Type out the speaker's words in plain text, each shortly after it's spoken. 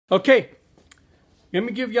Okay, let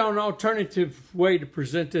me give y'all an alternative way to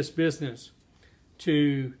present this business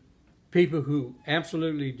to people who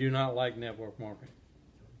absolutely do not like network marketing.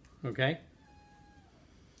 Okay?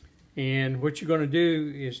 And what you're going to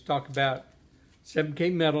do is talk about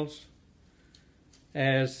 7kmetals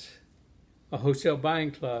as a wholesale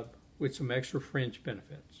buying club with some extra fringe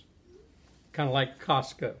benefits. Kind of like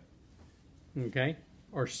Costco, okay?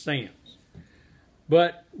 Or Sam's.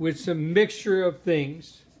 But with some mixture of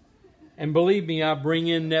things. And believe me, I bring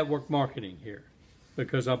in network marketing here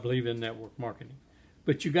because I believe in network marketing.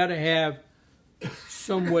 But you got to have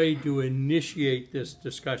some way to initiate this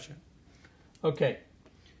discussion. Okay.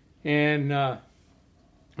 And I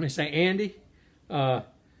say, Andy,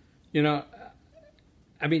 you know,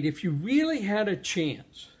 I mean, if you really had a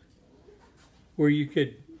chance where you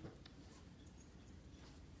could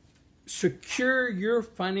secure your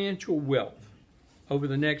financial wealth over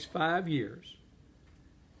the next 5 years,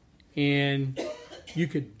 and you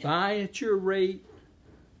could buy at your rate,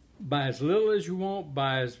 buy as little as you want,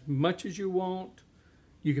 buy as much as you want,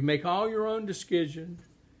 you can make all your own decisions,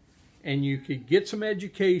 and you could get some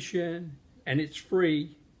education, and it's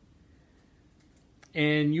free,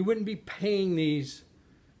 and you wouldn't be paying these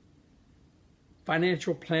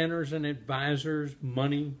financial planners and advisors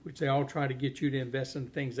money, which they all try to get you to invest in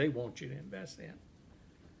things they want you to invest in.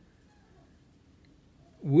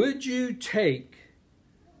 Would you take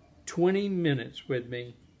 20 minutes with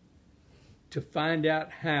me to find out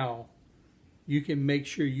how you can make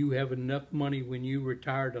sure you have enough money when you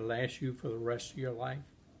retire to last you for the rest of your life?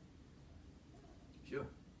 Sure.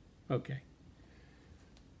 Okay.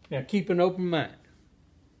 Now keep an open mind.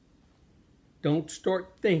 Don't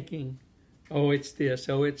start thinking, oh, it's this,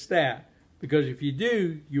 oh, it's that. Because if you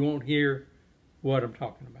do, you won't hear what I'm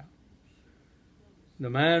talking about. The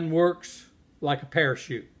mind works like a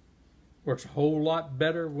parachute. Works a whole lot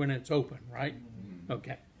better when it's open, right?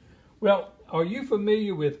 Okay. Well, are you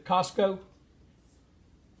familiar with Costco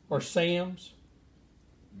or Sam's?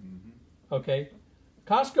 Okay.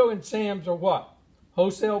 Costco and Sam's are what?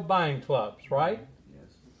 Wholesale buying clubs, right?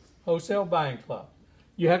 Yes. Wholesale buying club.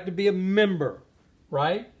 You have to be a member,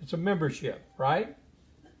 right? It's a membership, right?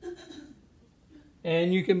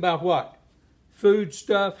 And you can buy what? Food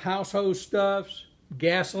stuff, household stuffs,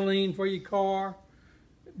 gasoline for your car.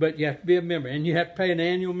 But you have to be a member, and you have to pay an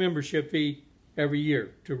annual membership fee every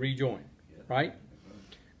year to rejoin, right?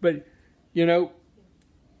 But, you know,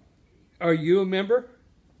 are you a member?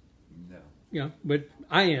 No. You know, but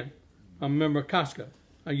I am. I'm a member of Costco.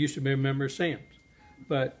 I used to be a member of Sam's.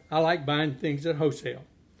 But I like buying things at wholesale.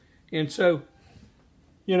 And so,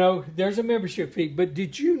 you know, there's a membership fee. But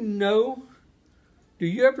did you know, do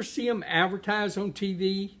you ever see them advertise on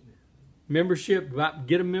TV? Membership,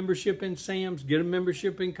 get a membership in Sam's, get a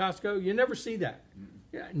membership in Costco. You never see that.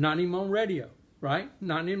 Yeah, not even on radio, right?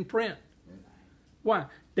 Not in print. Why?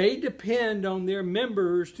 They depend on their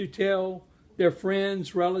members to tell their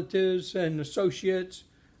friends, relatives, and associates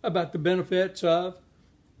about the benefits of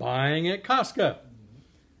buying at Costco.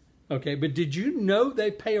 Okay, but did you know they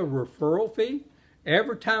pay a referral fee?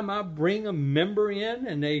 Every time I bring a member in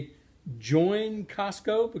and they join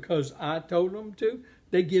Costco because I told them to,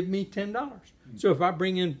 they give me $10. So if I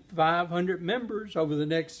bring in 500 members over the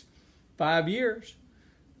next 5 years,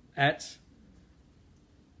 that's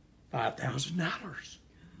 $5,000.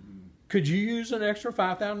 Could you use an extra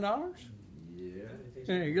 $5,000? Yeah.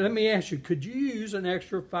 Hey, let me ask you, could you use an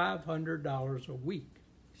extra $500 a week?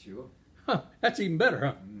 Sure. Huh, that's even better,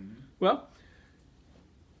 huh? Well,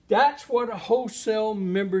 that's what a wholesale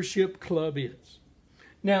membership club is.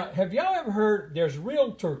 Now, have y'all ever heard, there's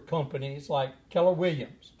realtor companies like Keller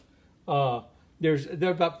Williams. There are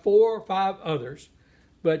about 4 or 5 others,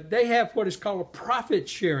 but they have what is called a profit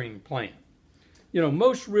sharing plan. You know,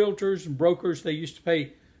 most realtors and brokers, they used to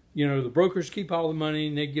pay, you know, the brokers keep all the money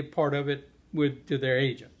and they give part of it to their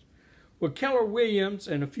agents. Well, Keller Williams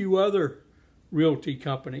and a few other realty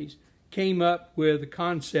companies came up with a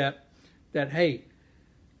concept that, hey,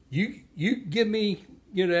 you give me,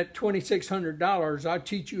 you know, that $2,600, I'll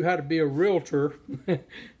teach you how to be a realtor.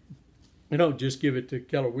 I don't just give it to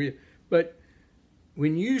Keller Williams. But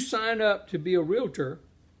when you sign up to be a realtor,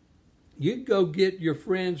 you go get your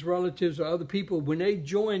friends, relatives, or other people. When they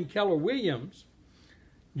join Keller Williams,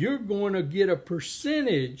 you're going to get a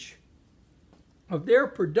percentage of their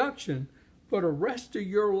production for the rest of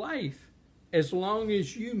your life as long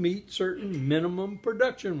as you meet certain minimum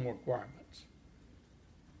production requirements.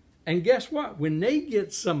 And guess what? When they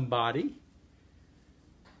get somebody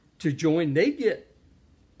to join, they get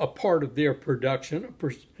a part of their production, a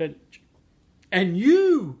percentage. And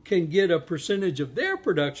you can get a percentage of their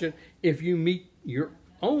production if you meet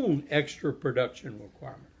own extra production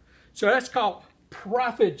requirement. So that's called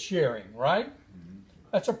profit sharing, right?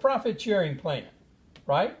 That's a profit sharing plan,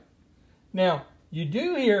 right? Now, you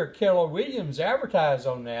do hear Keller Williams advertise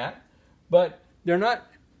on that, but they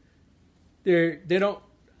don't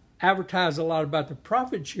advertise a lot about the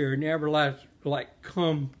profit share, and they advertise like,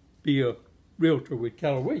 come be a realtor with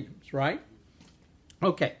Keller Williams, right?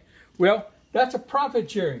 Okay, well, that's a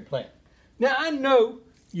profit sharing plan. Now, I know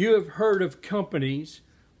you have heard of companies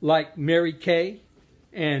like Mary Kay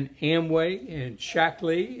and Amway and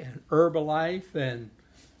Shackley and Herbalife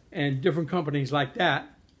and different companies like that,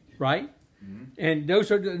 right? Mm-hmm. And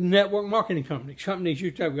those are the network marketing companies. Companies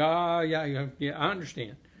you tell, yeah, I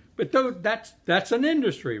understand. But that's an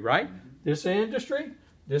industry, right? Mm-hmm. This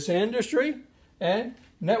industry, and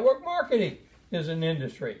network marketing is an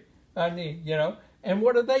industry. And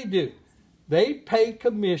what do? They pay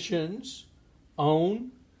commissions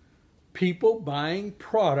on people buying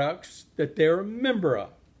products that they're a member of,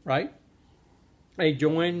 right? They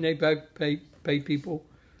join, they pay people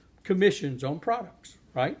commissions on products,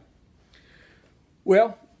 right?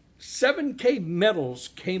 Well,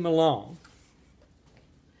 7kmetals came along,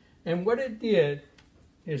 and what it did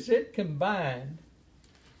is it combined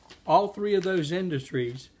all three of those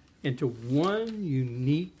industries into one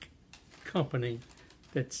unique company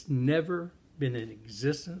that's never been in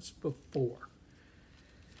existence before.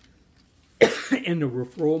 In the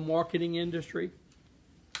referral marketing industry,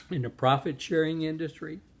 in the profit sharing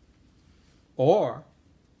industry, or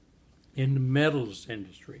in the metals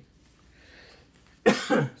industry.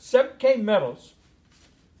 7kmetals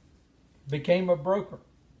became a broker.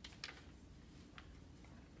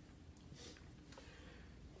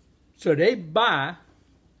 So they buy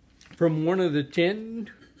from one of the 10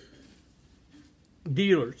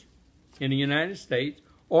 dealers in the United States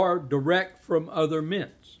or direct from other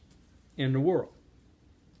mints in the world.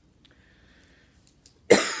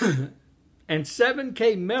 And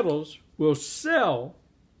 7kmetals will sell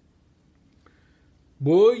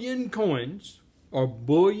bullion coins or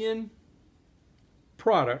bullion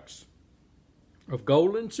products of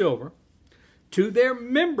gold and silver to their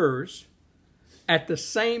members at the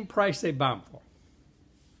same price they buy them for.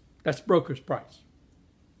 That's broker's price.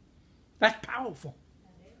 That's powerful.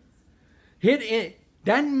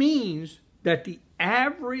 That means that the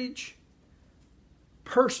average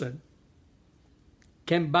person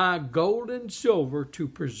can buy gold and silver to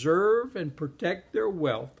preserve and protect their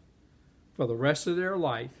wealth for the rest of their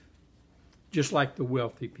life, just like the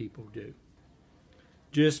wealthy people do,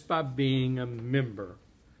 just by being a member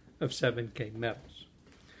of 7kmetals.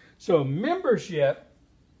 So membership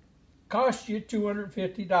costs you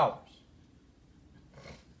 $250.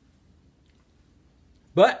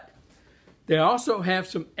 But they also have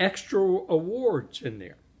some extra awards in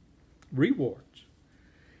there, rewards.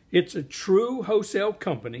 It's a true wholesale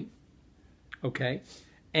company, okay?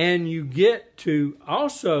 And you get to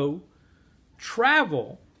also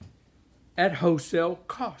travel at wholesale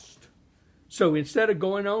cost. So instead of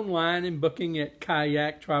going online and booking at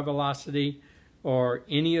Kayak, Travelocity, or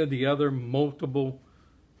any of the other multiple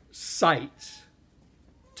sites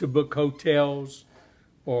to book hotels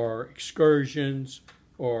or excursions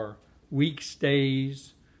or week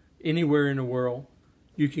stays anywhere in the world,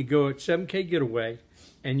 you could go at 7K Getaway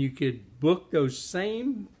and you could book those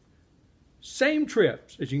same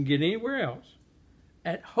trips as you can get anywhere else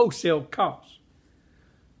at wholesale cost.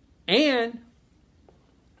 And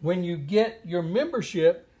when you get your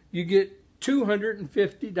membership, you get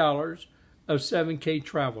 $250 of 7K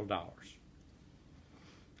travel dollars.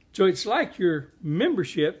 So it's like your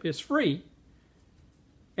membership is free,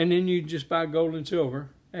 and then you just buy gold and silver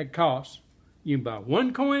at cost. You can buy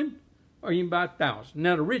one coin or you can buy 1,000.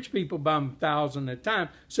 Now the rich people buy them 1,000 at a time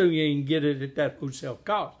so you can get it at that wholesale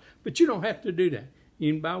cost. But you don't have to do that.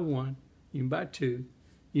 You can buy one, you can buy two,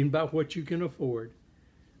 you can buy what you can afford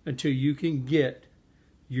until you can get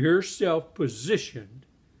yourself positioned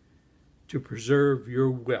to preserve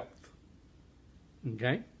your wealth.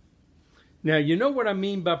 Okay? Now, you know what I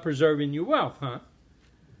mean by preserving your wealth, huh?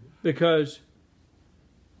 Because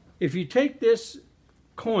if you take this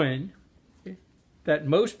coin that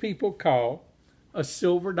most people call a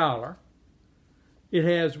silver dollar, it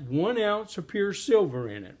has 1 ounce of pure silver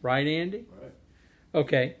in it. Right, Andy? Right.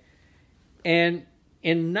 Okay. And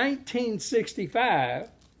in 1965,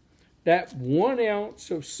 that 1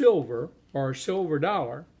 ounce of silver, or a silver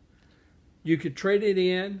dollar, you could trade it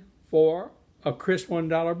in for a crisp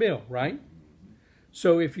 $1 bill, right?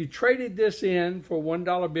 So if you traded this in for $1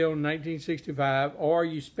 bill in 1965, or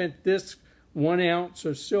you spent this 1 ounce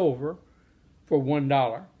of silver for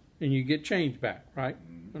 $1, and you get change back, right?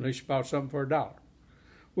 Unless you bought something for $1.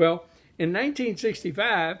 Well, in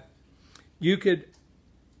 1965, you could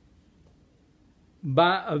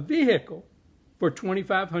buy a vehicle for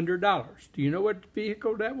 $2,500. Do you know what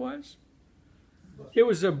vehicle that was? It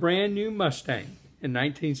was a brand new Mustang in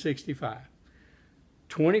 1965.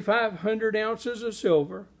 2,500 ounces of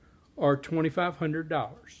silver or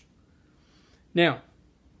 $2,500. Now,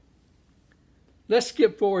 let's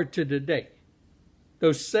skip forward to today.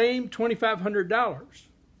 Those same $2,500,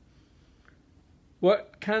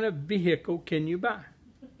 what kind of vehicle can you buy?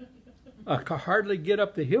 I can hardly get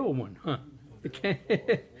up the hill one, huh?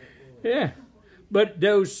 Yeah. But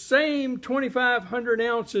those same 2,500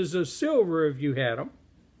 ounces of silver, if you had them,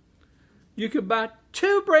 you could buy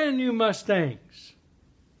 2 brand new Mustangs.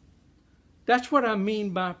 That's what I mean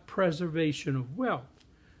by preservation of wealth.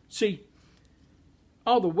 See,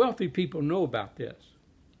 all the wealthy people know about this.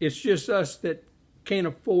 It's just us that can't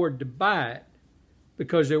afford to buy it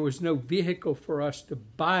because there was no vehicle for us to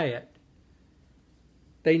buy it.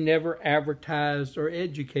 They never advertised or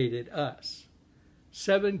educated us.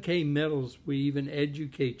 7kmetals, we even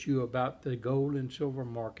educate you about the gold and silver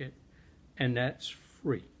market, and that's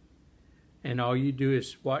free. And all you do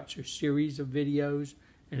is watch a series of videos,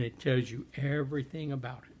 and it tells you everything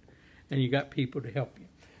about it. And you got people to help you.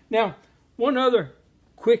 Now, one other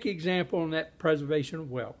quick example on that preservation of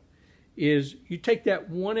wealth is you take that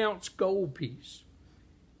 1 ounce gold piece.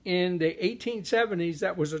 In the 1870s,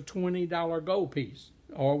 that was a $20 gold piece,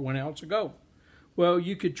 or 1 ounce of gold. Well,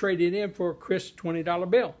 you could trade it in for a crisp $20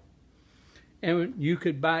 bill. And you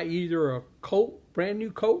could buy either a brand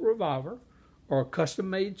new Colt revolver or a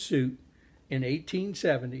custom-made suit in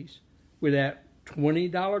 1870s with that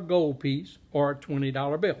 $20 gold piece or a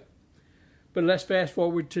 $20 bill. But let's fast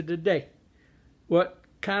forward to today. What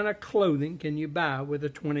kind of clothing can you buy with a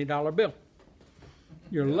 $20 bill?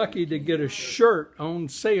 You're lucky to get a shirt on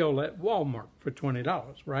sale at Walmart for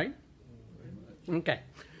 $20, right? Okay.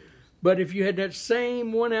 But if you had that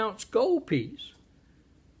same 1 ounce gold piece,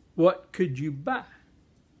 what could you buy?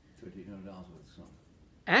 $1,300 with something.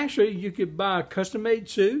 Actually, you could buy a custom-made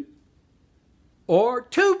suit or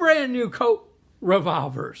 2 brand new Colt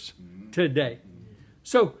revolvers today.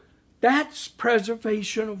 So that's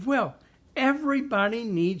preservation of wealth. Everybody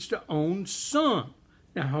needs to own some.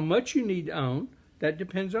 Now, how much you need to own, that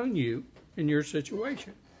depends on you and your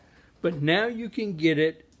situation. But now you can get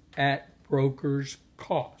it at broker's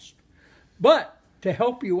cost. But to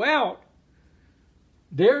help you out,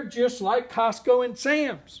 they're just like Costco and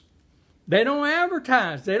Sam's. They don't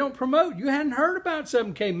advertise. They don't promote. You hadn't heard about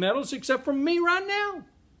 7kmetals except from me right now.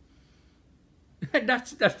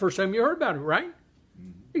 That's the first time you heard about it, right?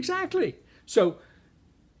 Mm-hmm. Exactly. So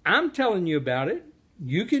I'm telling you about it.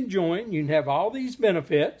 You can join. You can have all these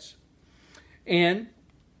benefits. And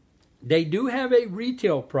they do have a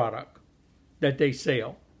retail product that they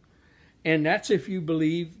sell. And that's if you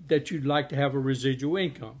believe that you'd like to have a residual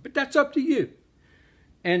income. But that's up to you.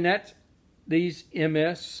 And that's these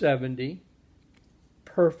MS-70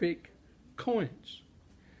 perfect coins.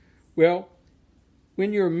 Well,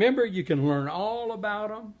 when you're a member, you can learn all about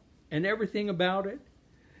them and everything about it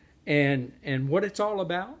and what it's all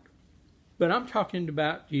about. But I'm talking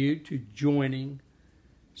about you to joining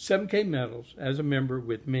 7kmetals as a member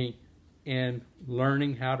with me and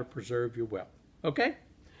learning how to preserve your wealth. Okay?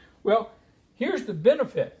 Well, here's the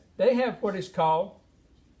benefit. They have what is called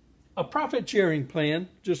a profit sharing plan,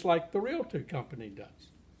 just like the realtor company does.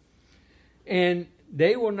 And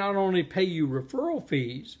they will not only pay you referral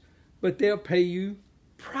fees, but they'll pay you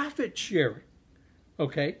profit sharing.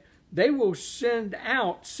 Okay? They will send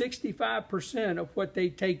out 65% of what they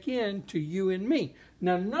take in to you and me.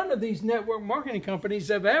 Now, none of these network marketing companies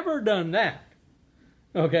have ever done that.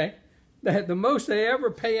 Okay? The most they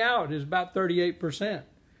ever pay out is about 38%.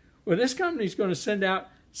 Well, this company is going to send out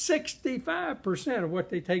 65% of what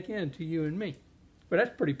they take in to you and me. But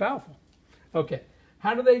that's pretty powerful. Okay,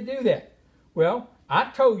 how do they do that? Well,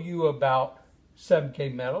 I told you about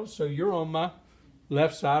 7kmetals, so you're on my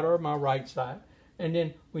left side or my right side. And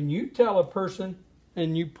then when you tell a person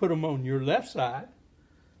and you put them on your left side,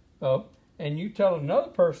 and you tell another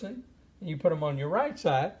person and you put them on your right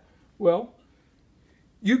side, well,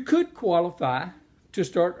 you could qualify to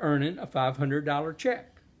start earning a $500 check.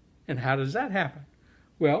 And how does that happen?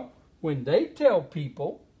 Well, when they tell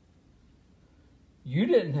people you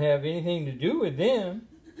didn't have anything to do with them,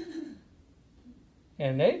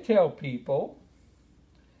 and they tell people,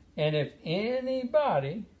 and if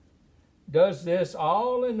anybody does this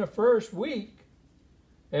all in the first week,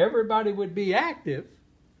 everybody would be active,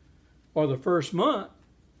 or the first month.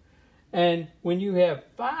 And when you have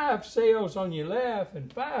 5 sales on your left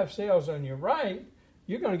and 5 sales on your right,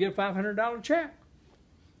 you're going to get a $500 check.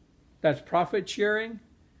 That's profit sharing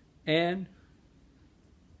and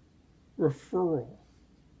referral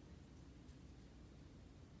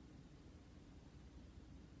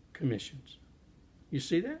commissions. You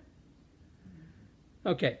see that?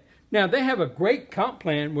 Okay. Now, they have a great comp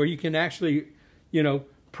plan where you can actually,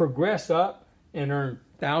 progress up and earn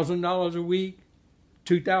 $1,000 a week,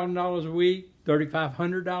 $2,000 a week,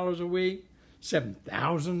 $3,500 a week,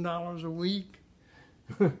 $7,000 a week.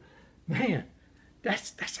 Man,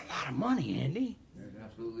 that's a lot of money, Andy. It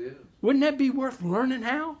absolutely is. Wouldn't that be worth learning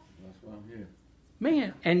how? That's why I'm here.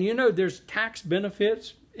 Man, and there's tax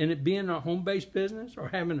benefits in it being a home-based business or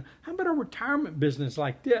how about a retirement business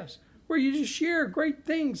like this where you just share great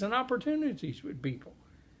things and opportunities with people?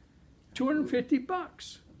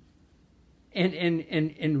 $250.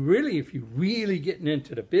 And really, if you're really getting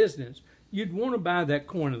into the business, you'd want to buy that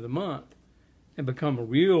coin of the month and become a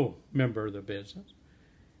real member of the business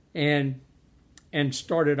and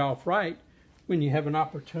start it off right when you have an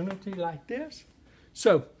opportunity like this.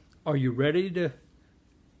 So, are you ready to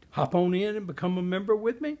hop on in and become a member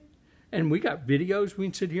with me? And we got videos. We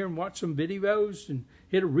can sit here and watch some videos and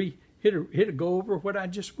hit a go over what I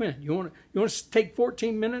just went. You want to take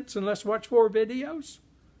 14 minutes and let's watch 4 videos?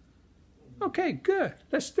 Okay, good.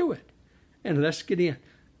 Let's do it. And let's get in.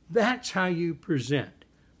 That's how you present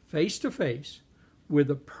face to face with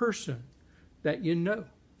a person that you know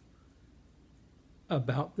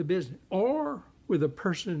about the business, or with a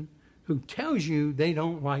person who tells you they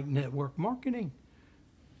don't like network marketing.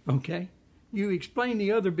 Okay? You explain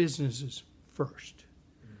the other businesses first.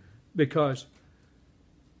 Because,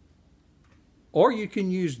 or you can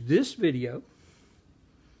use this video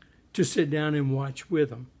to sit down and watch with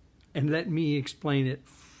them and let me explain it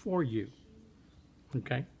for you.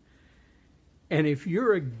 Okay? And if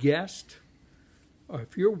you're a guest, or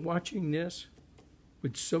if you're watching this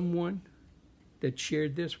with someone that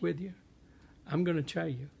shared this with you, I'm going to tell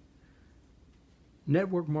you,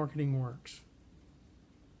 network marketing works.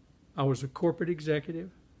 I was a corporate executive,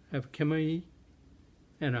 have a chemistry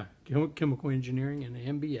and a chemical engineering and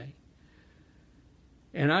an MBA.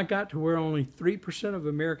 And I got to where only 3% of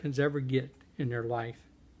Americans ever get in their life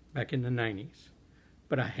back in the 90s.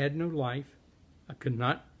 But I had no life. I could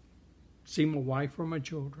not see my wife or my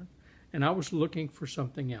children. And I was looking for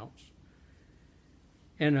something else.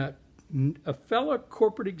 And a fellow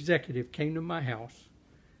corporate executive came to my house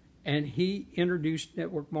and he introduced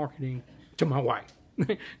network marketing to my wife.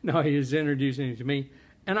 No, he was introducing it to me.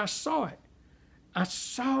 And I saw it. I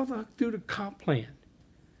saw through the comp plan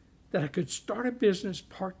that I could start a business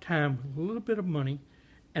part-time with a little bit of money,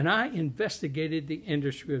 and I investigated the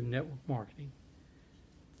industry of network marketing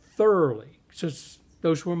thoroughly, since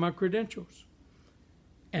those were my credentials.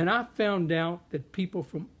 And I found out that people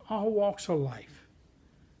from all walks of life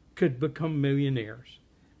could become millionaires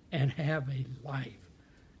and have a life.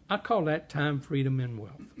 I call that time, freedom, and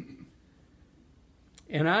wealth.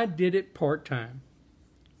 And I did it part-time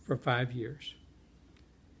for 5 years.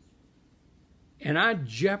 And I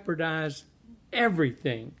jeopardized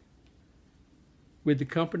everything with the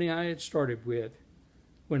company I had started with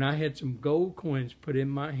when I had some gold coins put in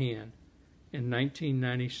my hand in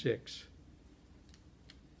 1996.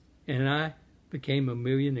 And I became a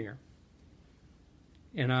millionaire.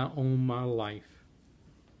 And I own my life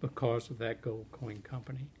because of that gold coin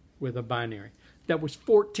company with a binary that was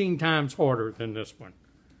 14 times harder than this one.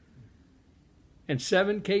 And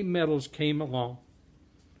 7kmetals came along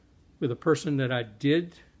with a person that I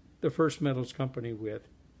did the first metals company with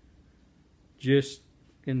just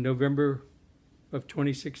in November of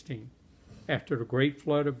 2016 after the great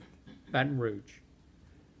flood of Baton Rouge.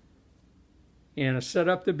 And I set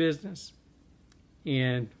up the business,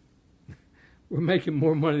 and we're making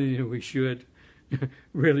more money than we should,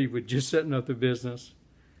 really, with just setting up the business.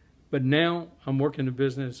 But now I'm working the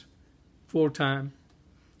business full time.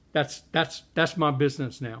 That's my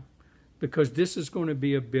business now, because this is going to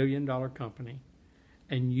be $1 billion company,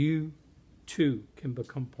 and you too can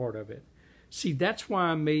become part of it. See, that's why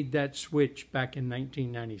I made that switch back in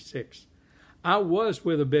 1996. I was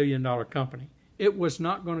with $1 billion company. It was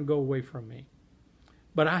not going to go away from me.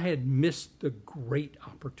 But I had missed the great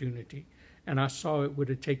opportunity, and I saw it would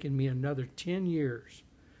have taken me another 10 years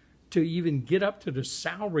to even get up to the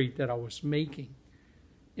salary that I was making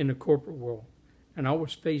in the corporate world. And I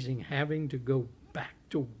was facing having to go back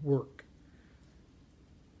to work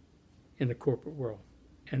in the corporate world.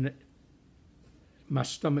 And my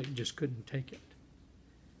stomach just couldn't take it.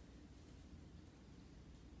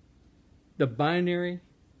 The binary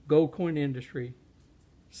gold coin industry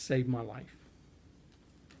saved my life.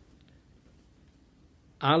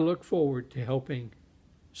 I look forward to helping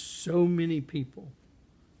so many people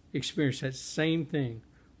experience that same thing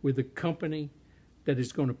with a company that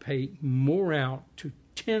is going to pay more out to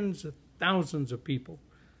tens of thousands of people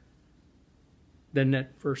than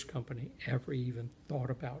that first company ever even thought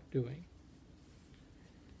about doing.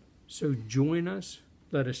 So join us.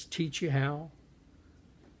 Let us teach you how.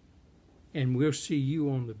 And we'll see you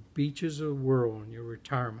on the beaches of the world in your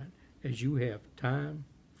retirement as you have time,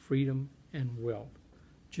 freedom, and wealth.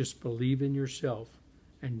 Just believe in yourself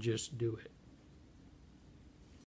and just do it.